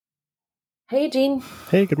Hey, Jean.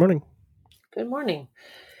 Hey, good morning. Good morning.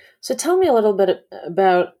 So tell me a little bit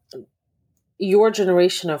about your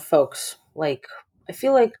generation of folks. I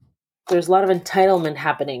feel like there's a lot of entitlement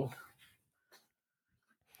happening.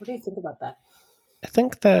 What do you think about that? I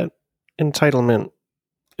think that entitlement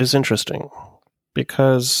is interesting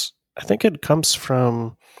because I think it comes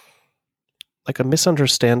from like a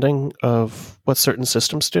misunderstanding of what certain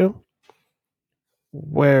systems do,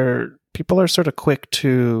 where people are sort of quick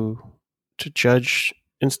to judge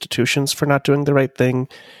institutions for not doing the right thing,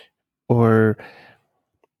 or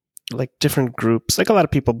like different groups. Like a lot of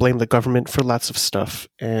people blame the government for lots of stuff,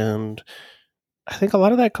 and I think a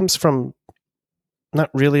lot of that comes from not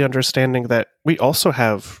really understanding that we also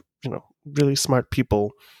have, really smart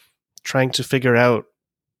people trying to figure out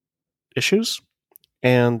issues,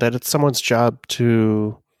 and that it's someone's job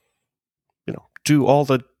to, do all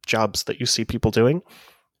the jobs that you see people doing.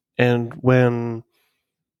 And when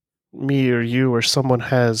me or you or someone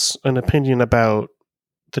has an opinion about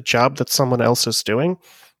the job that someone else is doing,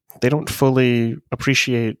 they don't fully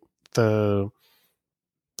appreciate the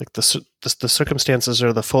the circumstances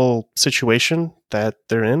or the full situation that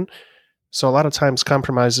they're in. So a lot of times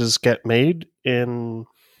compromises get made in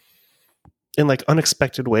like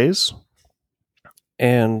unexpected ways,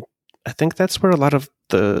 and I think that's where a lot of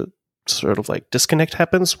the sort of like disconnect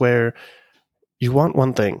happens, where you want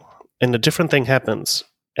one thing and a different thing happens,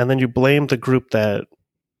 and then you blame the group that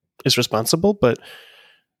is responsible. But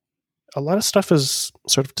a lot of stuff is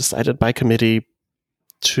sort of decided by committee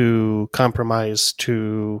to compromise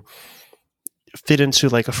to fit into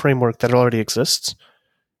like a framework that already exists.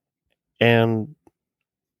 And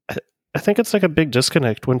I, I think it's like a big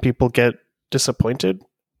disconnect when people get disappointed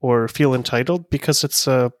or feel entitled, because it's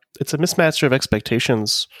a mismatch of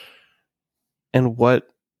expectations and what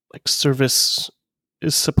like service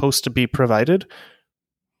is supposed to be provided,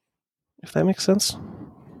 if that makes sense.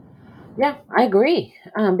 Yeah, I agree.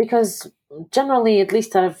 Because generally, at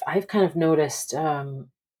least I've kind of noticed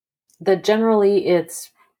that generally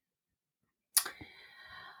it's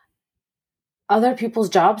other people's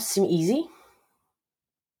jobs seem easy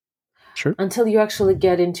Sure. until you actually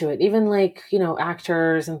get into it. Even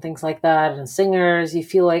actors and things like that and singers, you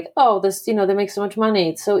feel like, oh, this, they make so much money.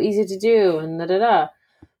 It's so easy to do and da da da.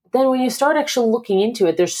 Then when you start actually looking into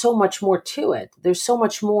it, there's so much more to it. There's so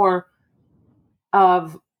much more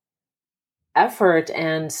of effort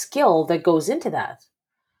and skill that goes into that.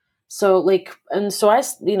 So I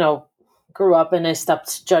grew up and I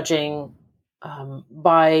stopped judging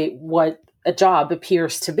by what a job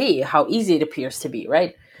appears to be, how easy it appears to be,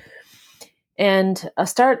 right? And I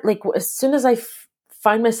start like as soon as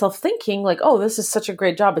find myself thinking like, oh, this is such a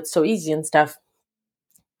great job, it's so easy and stuff.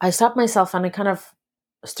 I stop myself and I kind of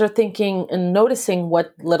start thinking and noticing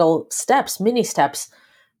what little steps, mini steps,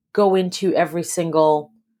 go into every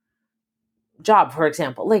single job. For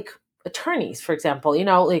example, like attorneys, for example,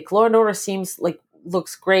 like Law and Order seems like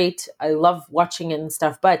looks great. I love watching it and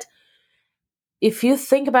stuff. But if you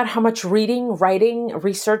think about how much reading, writing,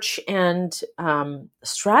 research, and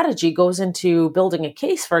strategy goes into building a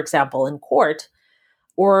case, for example, in court,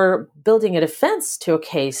 or building a defense to a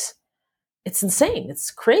case, it's insane. It's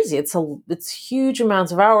crazy. It's huge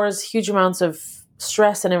amounts of hours, huge amounts of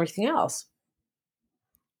stress, and everything else.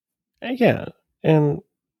 Yeah. And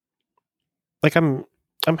like I'm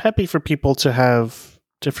happy for people to have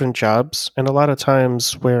different jobs, and a lot of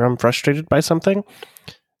times where I'm frustrated by something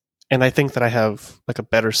and I think that I have like a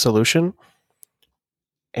better solution,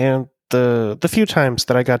 and the few times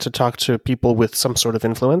that I got to talk to people with some sort of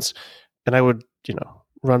influence and I would,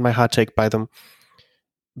 run my hot take by them,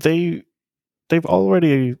 they they've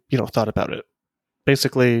already, thought about it.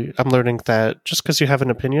 Basically, I'm learning that just because you have an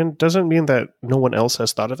opinion doesn't mean that no one else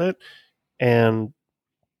has thought of it. And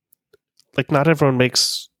like not everyone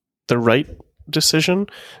makes the right decision,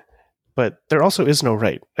 but there also is no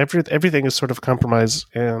right. Everything is sort of compromise,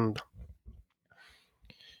 and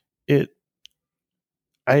it.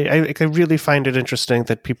 I really find it interesting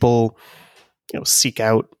that people, seek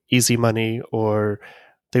out easy money, or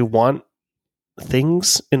they want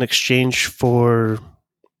things in exchange for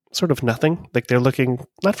sort of nothing. Like they're looking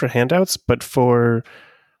not for handouts, but for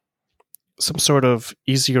some sort of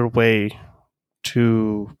easier way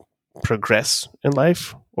to progress in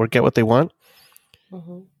life or get what they want.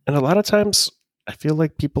 Hmm. And a lot of times I feel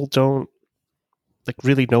like people don't like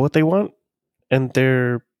really know what they want, and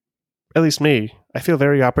they're, at least me, I feel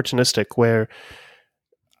very opportunistic, where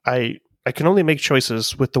I can only make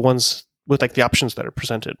choices with the ones with like the options that are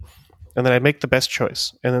presented. And then I make the best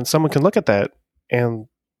choice. And then someone can look at that and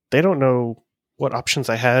they don't know what options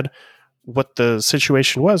I had, what the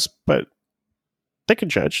situation was, but they can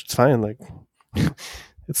judge. It's fine. Like,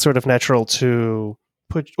 it's sort of natural to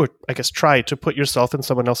try to put yourself in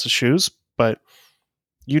someone else's shoes, but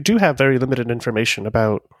you do have very limited information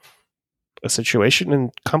about a situation,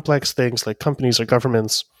 and complex things like companies or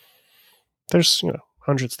governments. There's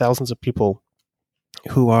hundreds, thousands of people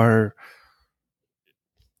who are,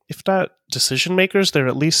 if not decision makers,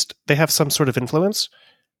 they have some sort of influence,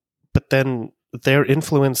 but then their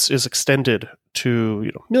influence is extended to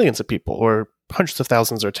millions of people or hundreds of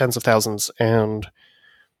thousands or tens of thousands, and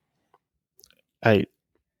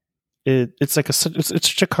it's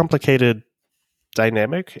such a complicated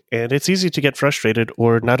dynamic, and it's easy to get frustrated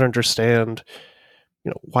or not understand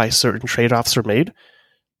why certain trade-offs are made.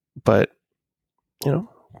 But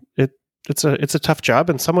it's a tough job,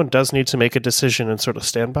 and someone does need to make a decision and sort of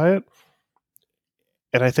stand by it.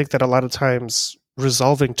 And I think that a lot of times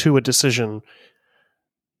resolving to a decision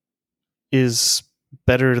is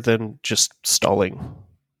better than just stalling.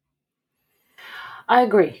 I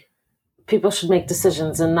agree. People should make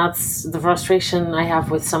decisions, and that's the frustration I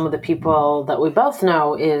have with some of the people that we both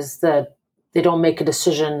know, is that they don't make a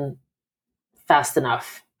decision fast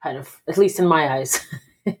enough, kind of, at least in my eyes.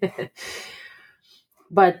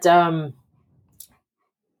 But I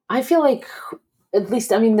feel like, at least,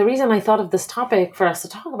 the reason I thought of this topic for us to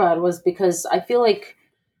talk about was because I feel like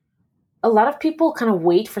a lot of people kind of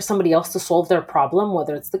wait for somebody else to solve their problem,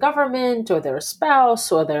 whether it's the government or their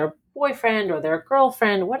spouse or their boyfriend or their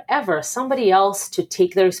girlfriend, whatever, somebody else to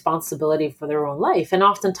take the responsibility for their own life. And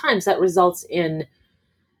oftentimes that results in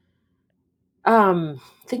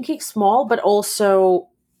thinking small, but also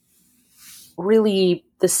really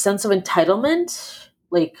this sense of entitlement,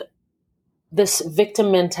 like this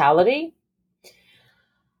victim mentality.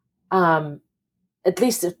 At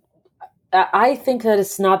least I think that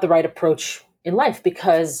it's not the right approach in life,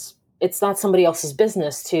 because it's not somebody else's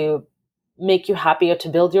business to make you happy or to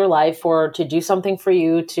build your life or to do something for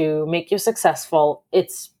you to make you successful.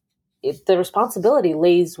 The responsibility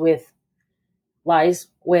lies with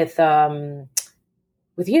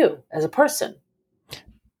you as a person.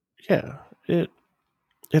 Yeah,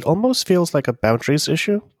 it almost feels like a boundaries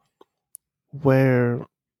issue, where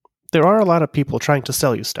there are a lot of people trying to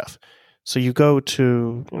sell you stuff. So you go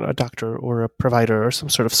to a doctor or a provider or some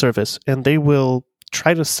sort of service, and they will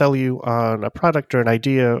try to sell you on a product or an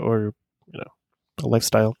idea or a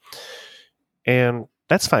lifestyle. And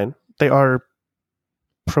that's fine. They are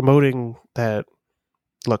promoting that,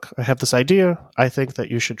 look, I have this idea, I think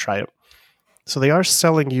that you should try it. So they are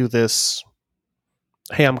selling you this,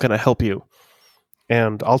 hey, I'm going to help you,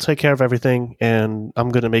 and I'll take care of everything, and I'm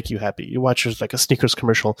going to make you happy. You watch like a sneakers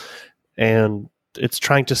commercial, and it's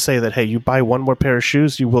trying to say that, hey, you buy one more pair of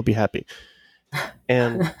shoes, you will be happy.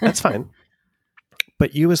 And that's fine.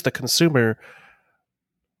 But you as the consumer,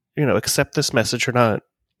 accept this message or not.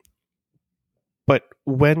 But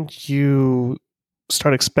when you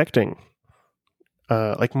start expecting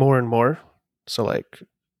like more and more, so like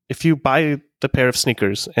if you buy the pair of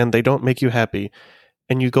sneakers and they don't make you happy,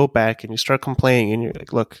 and you go back and you start complaining and you're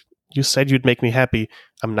like, look, you said you'd make me happy,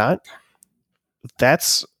 I'm not.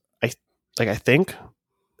 I think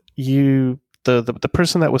the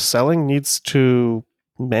person that was selling needs to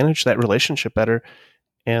manage that relationship better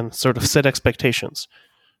and sort of set expectations.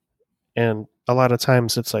 And a lot of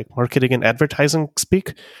times it's like marketing and advertising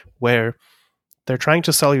speak, where they're trying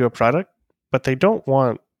to sell you a product, but they don't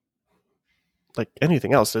want like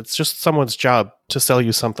anything else. It's just someone's job to sell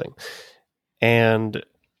you something. And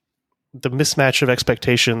the mismatch of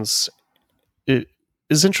expectations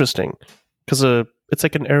is interesting, because it's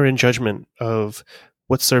like an error in judgment of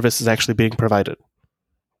what service is actually being provided.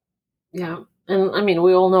 Yeah. And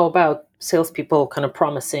we all know about salespeople kind of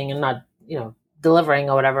promising and not, delivering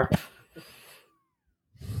or whatever.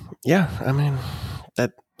 Yeah.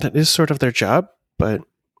 That is sort of their job, but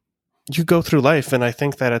you go through life, and I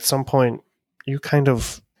think that at some point you kind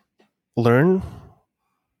of learn,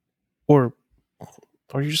 or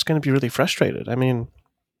you're just going to be really frustrated.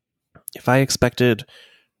 If I expected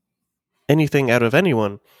anything out of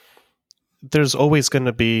anyone, there's always going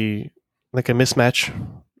to be like a mismatch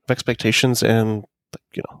of expectations and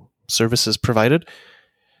services provided.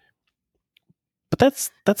 But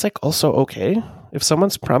that's like also okay. If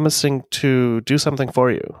someone's promising to do something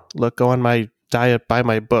for you, look, go on my diet, buy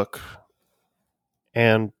my book,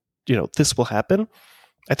 and this will happen.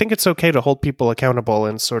 I think it's okay to hold people accountable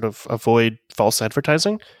and sort of avoid false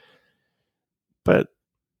advertising. But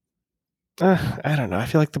I don't know. I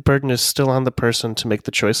feel like the burden is still on the person to make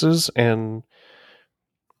the choices, and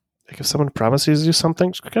like if someone promises you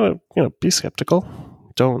something, just kind of be skeptical.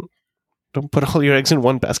 Don't put all your eggs in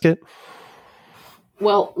one basket.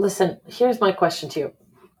 Well, listen, here's my question to you.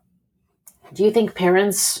 Do you think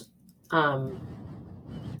parents um,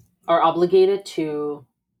 are obligated to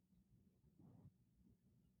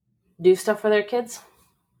do stuff for their kids?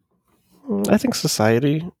 I think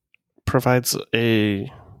society provides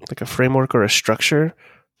a framework or a structure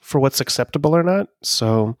for what's acceptable or not.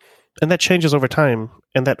 So, and that changes over time,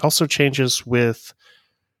 and that also changes with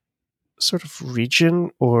sort of region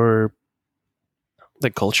or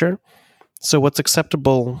like culture. So, what's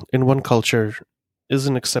acceptable in one culture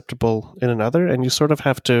isn't acceptable in another, and you sort of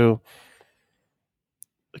have to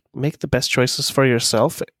make the best choices for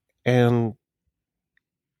yourself. And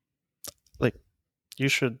like you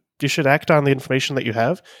should act on the information that you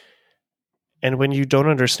have. And when you don't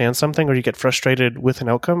understand something or you get frustrated with an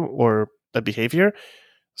outcome or a behavior,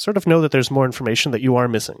 sort of know that there's more information that you are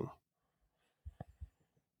missing.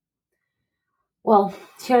 Well,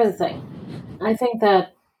 here's the thing. I think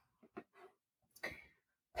that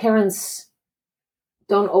parents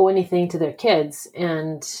don't owe anything to their kids,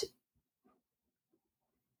 and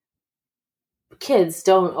kids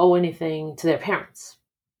don't owe anything to their parents.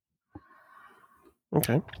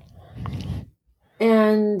 Okay.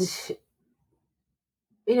 And,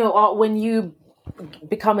 when you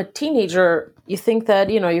become a teenager, you think that,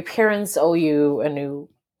 your parents owe you a new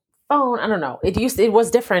phone. I don't know. It was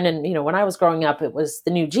different. And, when I was growing up, it was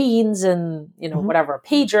the new jeans and, whatever, a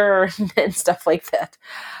pager and stuff like that.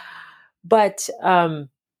 But the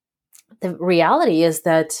reality is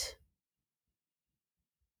that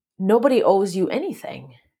nobody owes you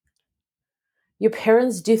anything. Your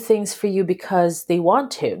parents do things for you because they want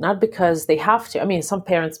to, not because they have to. I mean, some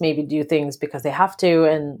parents maybe do things because they have to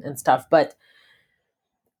and stuff, but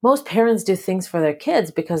most parents do things for their kids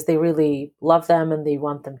because they really love them and they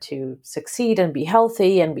want them to succeed and be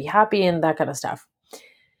healthy and be happy and that kind of stuff.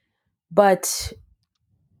 But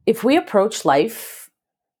if we approach life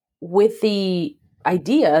with the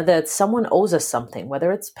idea that someone owes us something,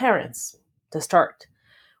 whether it's parents to start,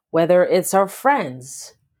 whether it's our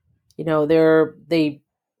friends, they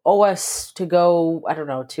owe us to go, I don't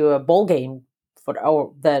know, to a bowl game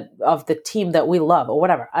of the team that we love or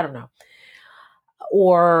whatever. I don't know.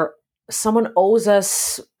 Or someone owes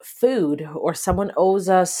us food, or someone owes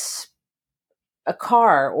us a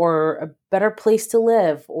car or a better place to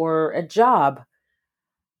live or a job.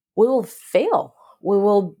 We will fail. We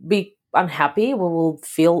will be unhappy. We will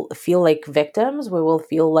feel like victims. We will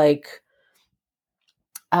feel like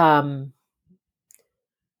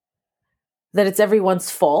that it's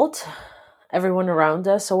everyone's fault, everyone around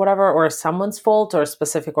us or whatever, or someone's fault or a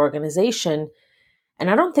specific organization. And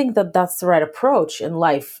I don't think that that's the right approach in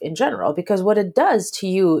life in general, because what it does to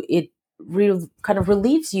you, it kind of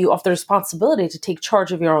relieves you of the responsibility to take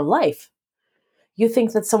charge of your own life. You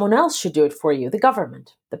think that someone else should do it for you, the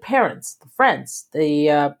government, the parents, the friends,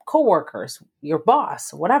 the coworkers, your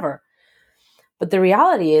boss, whatever. But the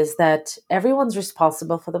reality is that everyone's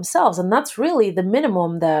responsible for themselves. And that's really the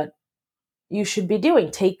minimum that you should be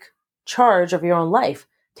doing. Take charge of your own life.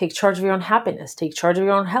 Take charge of your own happiness. Take charge of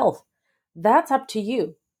your own health. That's up to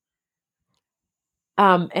you.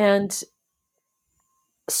 And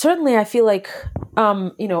certainly I feel like,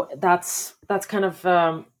 that's kind of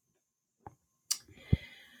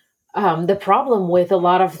the problem with a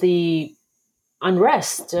lot of the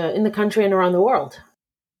unrest in the country and around the world.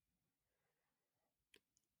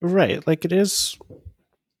 Right. Like it's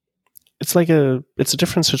a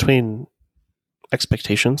difference between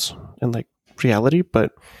expectations and like reality,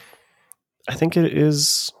 but I think it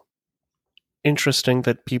is interesting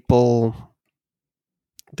that people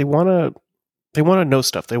they want to know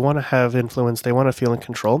stuff. They want to have influence, they want to feel in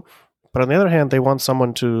control. But on the other hand, they want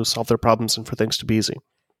someone to solve their problems and for things to be easy.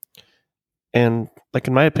 And like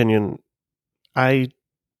in my opinion, I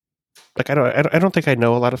don't think I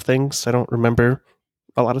know a lot of things. I don't remember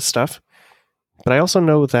a lot of stuff. But I also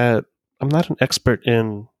know that I'm not an expert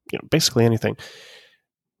in basically anything.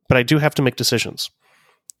 But I do have to make decisions.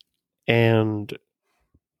 And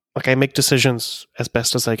like I make decisions as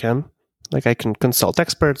best as I can. Like I can consult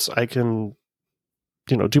experts, I can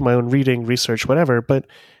do my own reading, research, whatever, but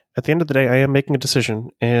at the end of the day I am making a decision.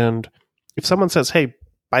 And if someone says, "Hey,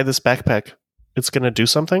 buy this backpack, it's going to do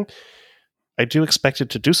something," I do expect it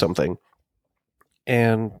to do something.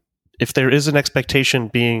 And if there is an expectation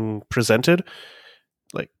being presented,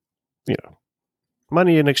 like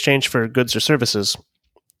money in exchange for goods or services,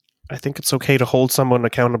 I think it's okay to hold someone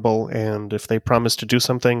accountable, and if they promise to do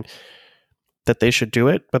something, that they should do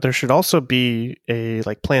it. But there should also be a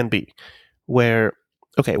like plan B, where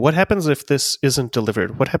okay, what happens if this isn't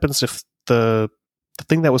delivered? What happens if the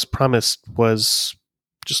thing that was promised was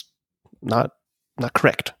just not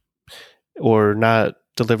correct? or not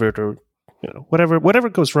delivered, or whatever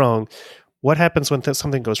goes wrong. What happens when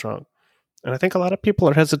something goes wrong? And I think a lot of people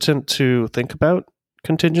are hesitant to think about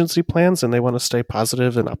contingency plans, and they want to stay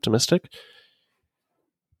positive and optimistic.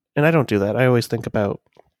 And I don't do that. I always think about,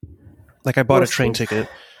 like, I bought a train ticket,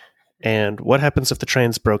 and what happens if the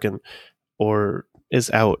train's broken or is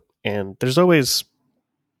out? And there's always,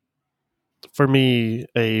 for me,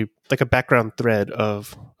 a background thread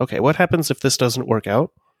of, okay, what happens if this doesn't work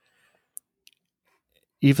out?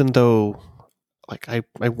 Even though, like, I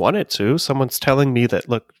want it to. Someone's telling me that,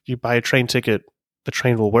 look, you buy a train ticket, the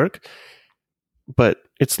train will work. But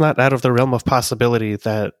it's not out of the realm of possibility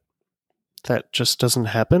that just doesn't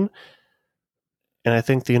happen. And I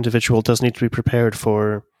think the individual does need to be prepared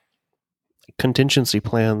for contingency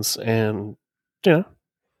plans and,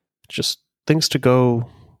 just things to go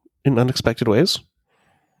in unexpected ways.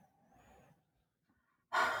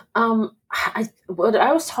 What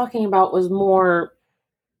I was talking about was more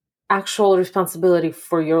actual responsibility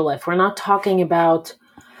for your life. We're not talking about,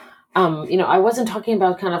 I wasn't talking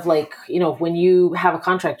about kind of like, when you have a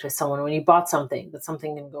contract with someone, when you bought something, that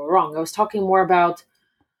something can go wrong. I was talking more about,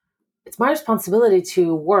 it's my responsibility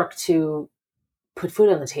to work to put food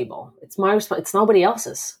on the table. It's my it's nobody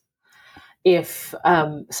else's. If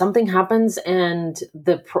something happens and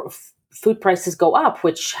the food prices go up,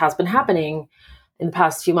 which has been happening in the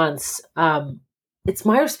past few months, it's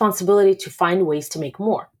my responsibility to find ways to make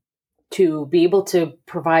more, to be able to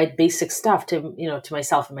provide basic stuff to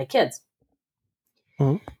myself and my kids.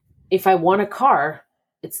 Mm-hmm. If I want a car,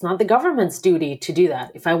 it's not the government's duty to do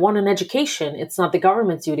that. If I want an education, it's not the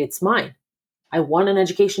government's duty, it's mine. I want an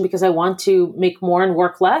education because I want to make more and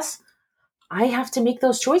work less. I have to make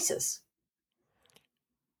those choices.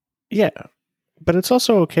 Yeah, but it's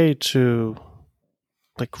also okay to,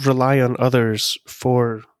 like, rely on others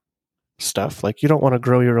for stuff. Like, you don't want to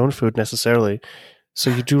grow your own food necessarily, so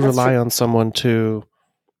you do rely on someone to,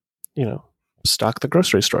 stock the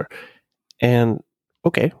grocery store. And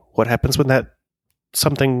okay, what happens when that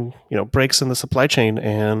something, breaks in the supply chain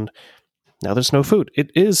and now there's no food?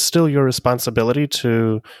 It is still your responsibility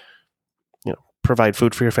to, provide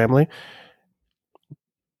food for your family.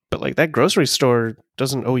 But, like, that grocery store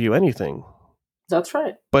doesn't owe you anything. That's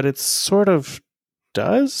right. But it sort of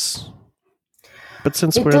does. But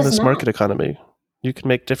since we're in this market economy, you can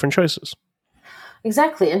make different choices.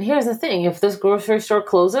 Exactly. And here's the thing. If this grocery store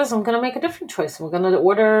closes, I'm going to make a different choice. I'm going to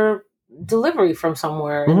order delivery from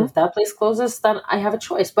somewhere. Mm-hmm. And if that place closes, then I have a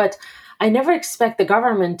choice. But I never expect the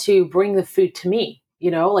government to bring the food to me. I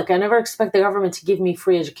never expect the government to give me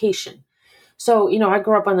free education. So, I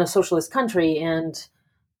grew up in a socialist country and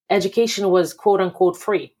education was quote unquote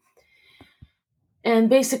free. And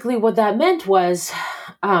basically what that meant was,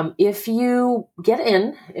 if you get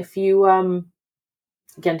into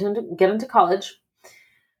college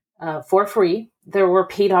for free, there were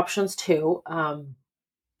paid options too.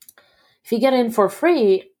 If you get in for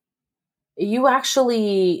free, you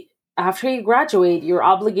actually, after you graduate, you're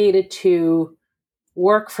obligated to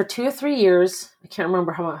work for 2 or 3 years. I can't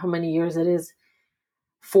remember how many years it is,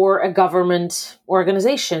 for a government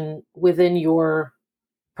organization within your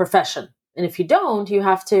profession. And if you don't, you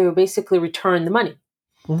have to basically return the money,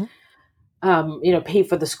 pay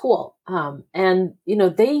for the school. And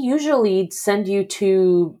they usually send you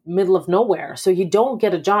to middle of nowhere. So you don't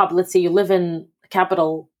get a job. Let's say you live in the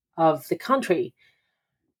capital of the country.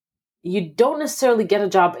 You don't necessarily get a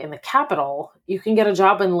job in the capital. You can get a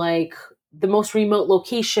job in like the most remote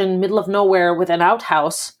location, middle of nowhere with an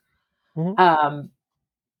outhouse.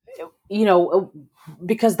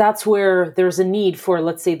 Because that's where there's a need for,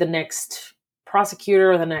 let's say, the next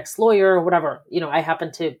prosecutor or the next lawyer or whatever. I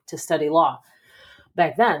happened to study law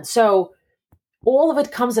back then. So all of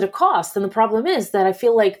it comes at a cost. And the problem is that I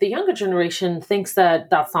feel like the younger generation thinks that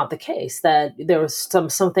that's not the case, that there's some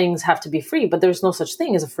things have to be free, but there's no such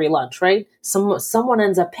thing as a free lunch, right? Someone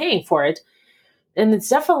ends up paying for it. And it's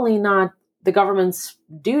definitely not the government's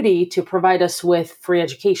duty to provide us with free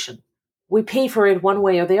education. We pay for it one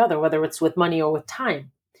way or the other, whether it's with money or with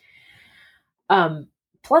time.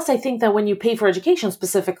 Plus, I think that when you pay for education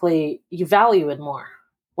specifically, you value it more.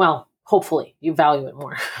 Well, hopefully you value it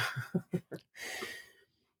more.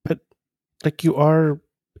 But, like, you are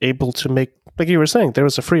able to make, like you were saying, there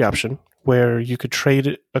was a free option where you could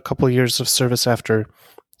trade a couple of years of service after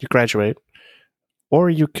you graduate, or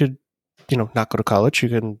you could, not go to college. You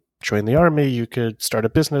can join the army. You could start a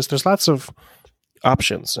business. There's lots of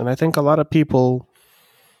options. And I think a lot of people,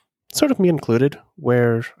 sort of me included,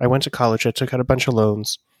 where I went to college, I took out a bunch of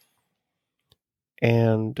loans,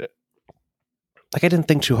 and, like, I didn't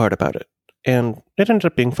think too hard about it. And it ended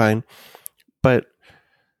up being fine. But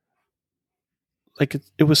like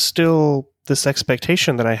it was still this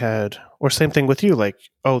expectation that I had, or same thing with you, like,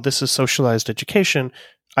 oh, this is socialized education.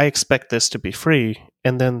 I expect this to be free.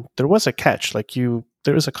 And then there was a catch, like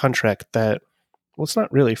there is a contract that, well, it's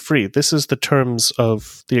not really free. This is the terms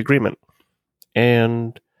of the agreement.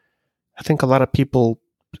 And I think a lot of people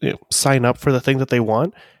sign up for the thing that they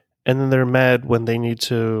want, and then they're mad when they need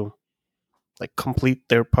to like complete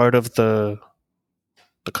their part of the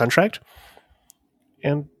contract.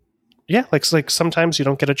 And yeah, like sometimes you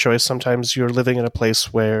don't get a choice. Sometimes you're living in a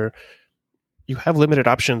place where you have limited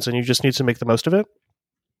options and you just need to make the most of it.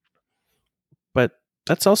 But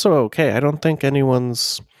that's also okay. I don't think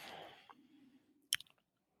anyone's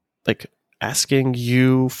like asking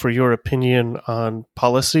you for your opinion on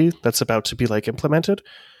policy that's about to be like implemented.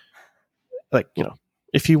 Like,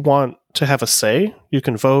 if you want to have a say, you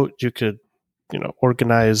can vote, you could,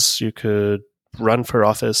 organize, you could run for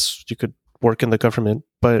office, you could work in the government,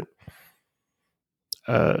 but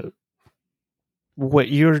what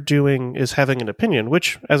you're doing is having an opinion,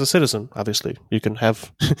 which, as a citizen, obviously, you can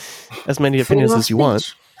have as many opinions as you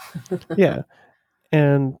want. Yeah.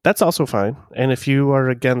 And that's also fine. And if you are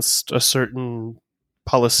against a certain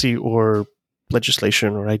policy or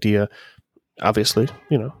legislation or idea, obviously,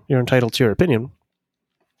 you're entitled to your opinion.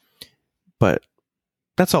 But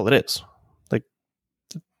that's all it is. Like,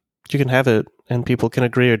 you can have it and people can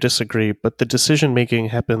agree or disagree, but the decision making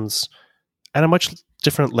happens at a much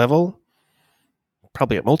different level,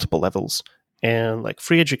 probably at multiple levels. And like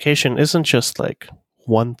free education isn't just like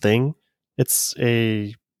one thing. It's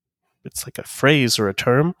like a phrase or a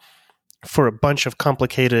term for a bunch of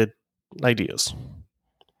complicated ideas.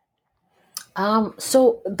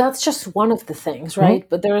 So that's just one of the things, right? Mm-hmm.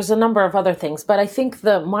 But there's a number of other things. But I think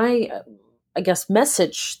my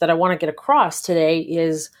message that I want to get across today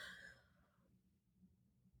is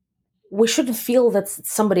we shouldn't feel that's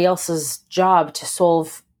somebody else's job to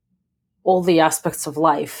solve all the aspects of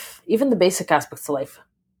life, even the basic aspects of life.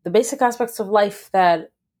 The basic aspects of life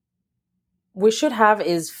that we should have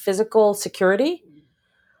is physical security,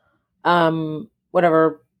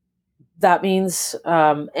 whatever that means.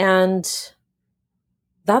 And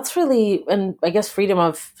that's really, and I guess freedom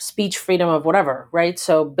of speech, freedom of whatever, right?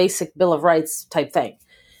 So basic Bill of Rights type thing.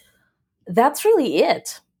 That's really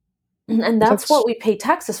it. And that's what we pay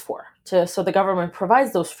taxes for. So the government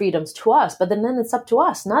provides those freedoms to us, but then it's up to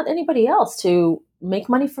us, not anybody else, to make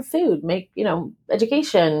money for food, make,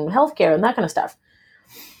 education, healthcare, and that kind of stuff.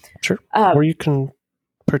 Sure. Or you can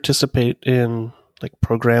participate in like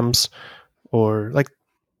programs, or like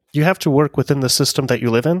you have to work within the system that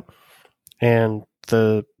you live in, and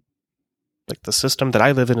the system that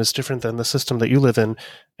I live in is different than the system that you live in,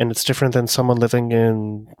 and it's different than someone living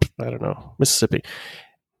in, I don't know, Mississippi.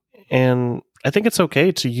 And I think it's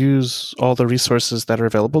okay to use all the resources that are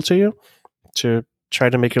available to you to try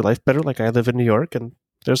to make your life better. Like I live in New York, and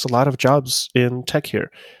there's a lot of jobs in tech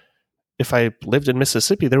here. If I lived in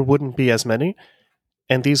Mississippi, there wouldn't be as many.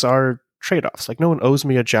 And these are trade-offs. Like no one owes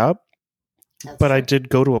me a job, but true. I did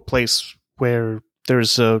go to a place where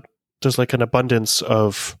there's like an abundance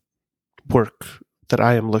of work that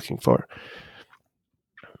I am looking for.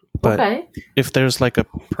 But if there's like a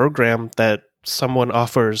program that someone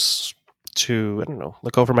offers to, I don't know,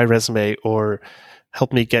 look over my resume or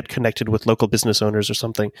help me get connected with local business owners or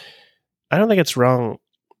something, I don't think it's wrong.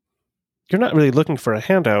 You're not really looking for a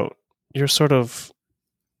handout. You're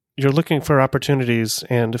looking for opportunities,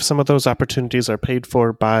 and if some of those opportunities are paid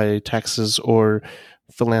for by taxes or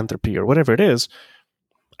philanthropy or whatever it is,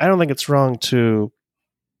 I don't think it's wrong to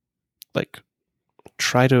like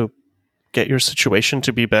try to get your situation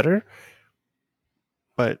to be better.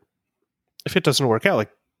 But if it doesn't work out,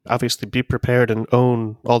 like obviously be prepared and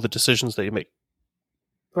own all the decisions that you make.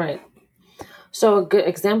 Right. So a good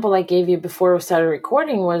example I gave you before we started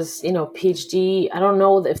recording was, PhD. I don't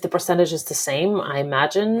know if the percentage is the same. I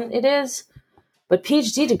imagine it is. But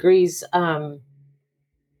PhD degrees in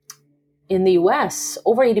the US,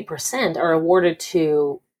 over 80% are awarded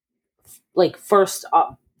to like first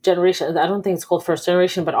generation. I don't think it's called first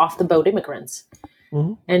generation, but off the boat immigrants.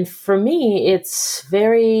 Mm-hmm. And for me, it's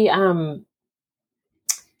very, I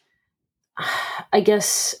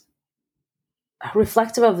guess,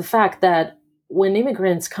 reflective of the fact that when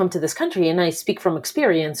immigrants come to this country, and I speak from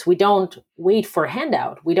experience, we don't wait for a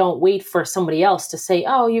handout. We don't wait for somebody else to say,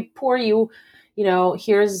 oh, you poor you,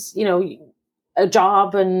 here's, a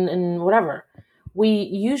job and whatever. We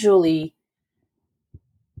usually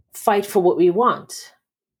fight for what we want.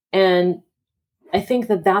 And I think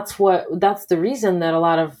that's the reason that a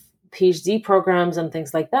lot of PhD programs and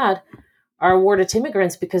things like that are awarded to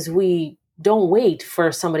immigrants, because we don't wait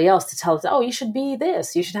for somebody else to tell us, oh, you should be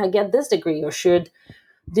this, you should get this degree, or should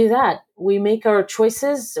do that. We make our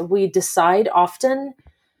choices, we decide often,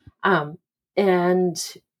 and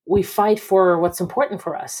we fight for what's important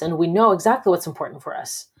for us, and we know exactly what's important for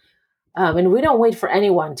us. And we don't wait for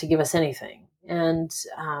anyone to give us anything. And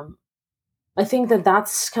I think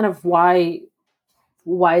that's kind of why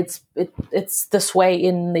it's this way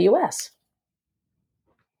in the US.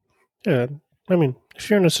 Yeah, I mean, if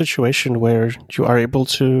you're in a situation where you are able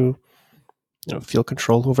to, feel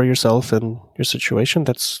control over yourself and your situation,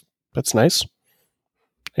 that's nice.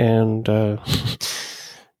 And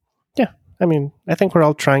yeah, I mean, I think we're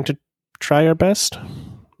all trying our best,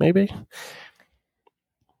 maybe.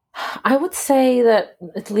 I would say that,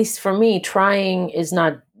 at least for me, trying is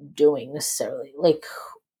not doing necessarily. Like,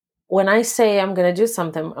 when I say I'm going to do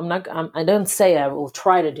something, I don't say I will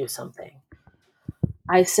try to do something.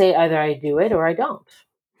 I say either I do it or I don't.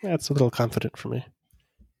 That's a little confident for me.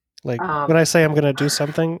 Like, when I say I'm going to do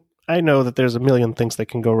something, I know that there's a million things that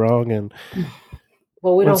can go wrong. And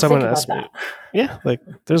well, we don't think about that. Yeah, like,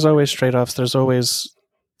 there's always trade-offs. There's always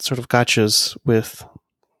sort of gotchas with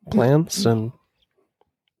plans. And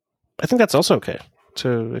I think that's also okay,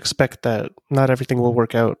 to expect that not everything will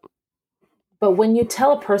work out. But when you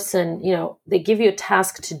tell a person, they give you a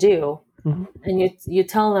task to do, mm-hmm. and you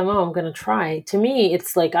tell them, oh, I'm going to try. To me,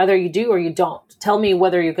 it's like either you do or you don't. Tell me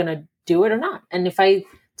whether you're going to do it or not. And if I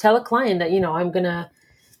tell a client that, I'm going to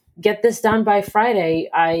get this done by Friday,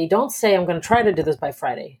 I don't say I'm going to try to do this by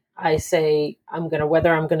Friday. I say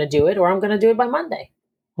whether I'm going to do it or I'm going to do it by Monday.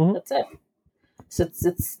 Mm-hmm. That's it. So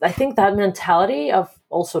it's I think that mentality of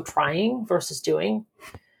also trying versus doing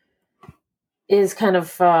is kind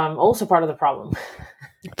of also part of the problem.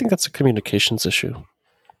 I think that's a communications issue.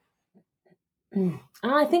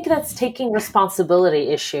 I think that's taking responsibility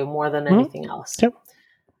issue more than anything else. Yep.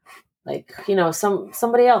 Like,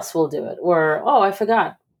 somebody else will do it, or, oh, I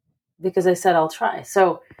forgot because I said I'll try.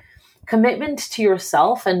 So commitment to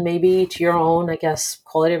yourself and maybe to your own, I guess,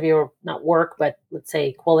 quality of your, not work, but let's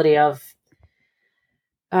say quality of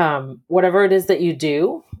whatever it is that you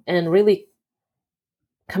do, and really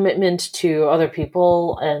commitment to other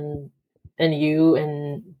people and you,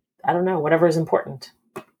 and I don't know, whatever is important.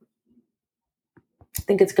 I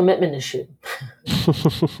think it's a commitment issue.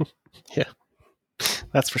 Yeah,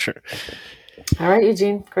 that's for sure. All right,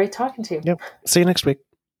 Eugene. Great talking to you. Yep. See you next week.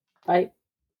 Bye.